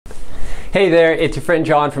Hey there, it's your friend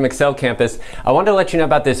John from Excel Campus. I wanted to let you know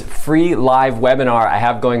about this free live webinar I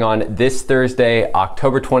have going on this Thursday,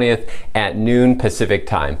 October 20th at noon Pacific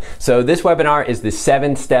time. So this webinar is the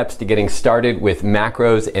 7 steps to getting started with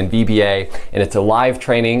macros and VBA, and it's a live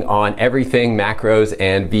training on everything macros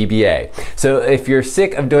and VBA. So if you're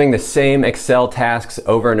sick of doing the same Excel tasks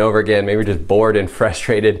over and over again, maybe you're just bored and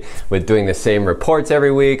frustrated with doing the same reports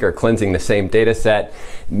every week or cleansing the same data set,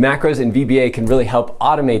 macros and VBA can really help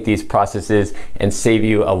automate these processes and save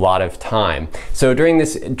you a lot of time. So during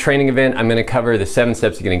this training event, I'm going to cover the 7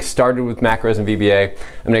 steps to getting started with macros and VBA.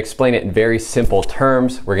 I'm going to explain it in very simple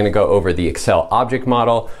terms. We're going to go over the Excel object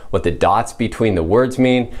model, what the dots between the words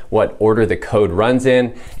mean, what order the code runs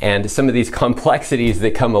in, and some of these complexities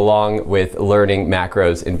that come along with learning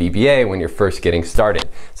macros and VBA when you're first getting started.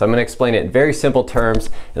 So I'm going to explain it in very simple terms,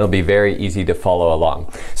 and it'll be very easy to follow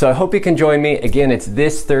along. So I hope you can join me. Again, it's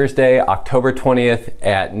this Thursday, October 20th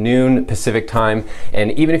at noon Pacific time.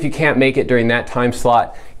 And even if you can't make it during that time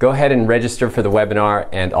slot, go ahead and register for the webinar,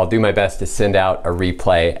 and I'll do my best to send out a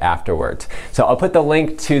replay afterwards. So I'll put the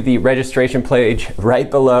link to the registration page right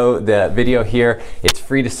below the video here. It's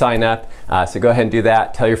free to sign up, so go ahead and do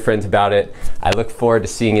that. Tell your friends about it. I look forward to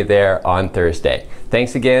seeing you there on Thursday.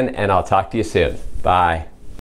 Thanks again, and I'll talk to you soon. Bye.